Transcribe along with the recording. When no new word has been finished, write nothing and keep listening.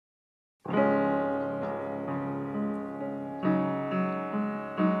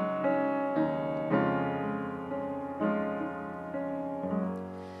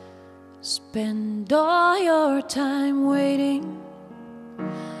Spend all your time waiting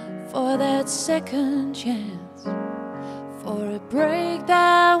for that second chance, for a break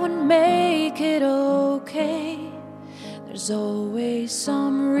that would make it okay. There's always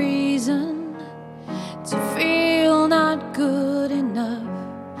some reason to feel not good enough,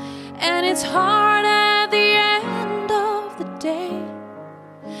 and it's hard at the end of the day.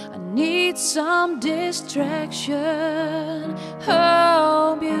 I need some distraction,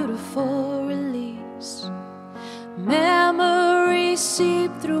 oh beautiful release. Memories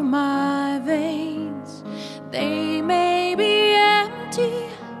seep through my veins, they may be empty,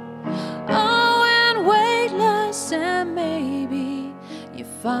 oh and weightless, and maybe you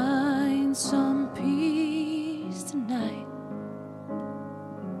find some peace tonight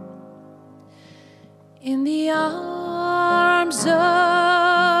in the arms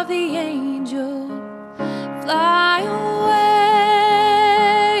of the angel. Fly away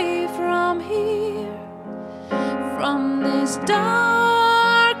from here, from this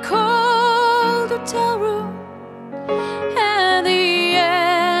dark, cold hotel room, and the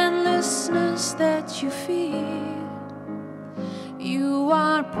endlessness that you feel. You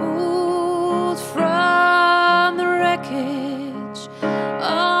are pulled from the wreckage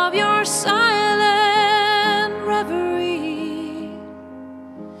of your silent reverie.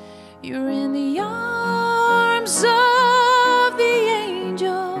 You're in the arms of the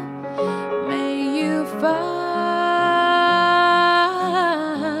angel. May you find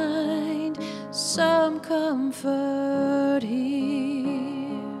some comfort here.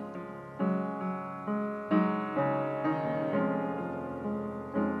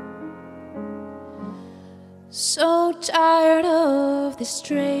 So tired of this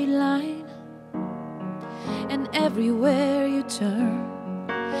straight line, and everywhere you turn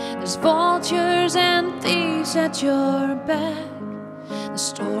there's vultures and thieves at your back. The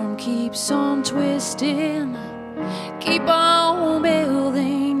storm keeps on twisting, keep on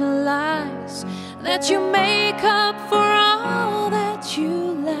building the lies that you make up for all that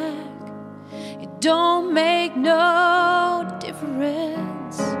you lack. It don't make no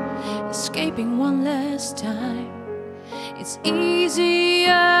difference escaping one last time. It's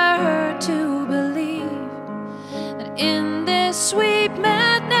easier to believe that in this sweet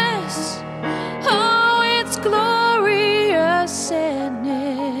madness, oh, it's glorious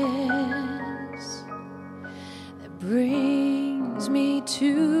sadness that brings me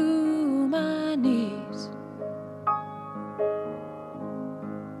to my knees.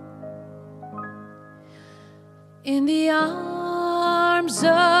 In the arms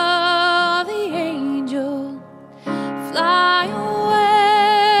of the angel, fly away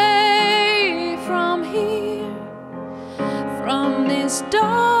from here, from this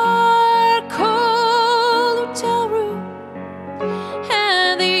dark, cold hotel room,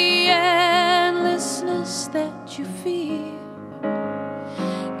 and the endlessness that you feel.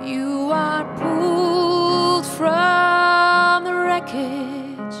 You are pulled from the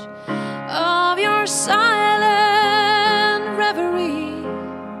wreckage of your silent reverie.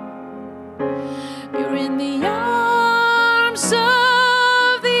 You're in the arms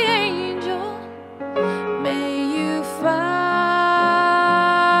of the angel. May you find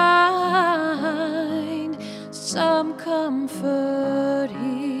some comfort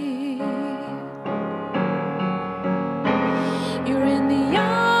here. You're in the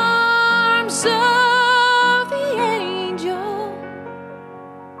arms of the angel.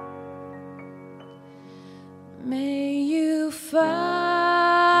 May you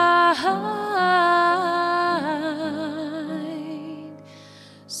find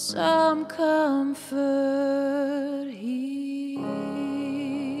some comfort here.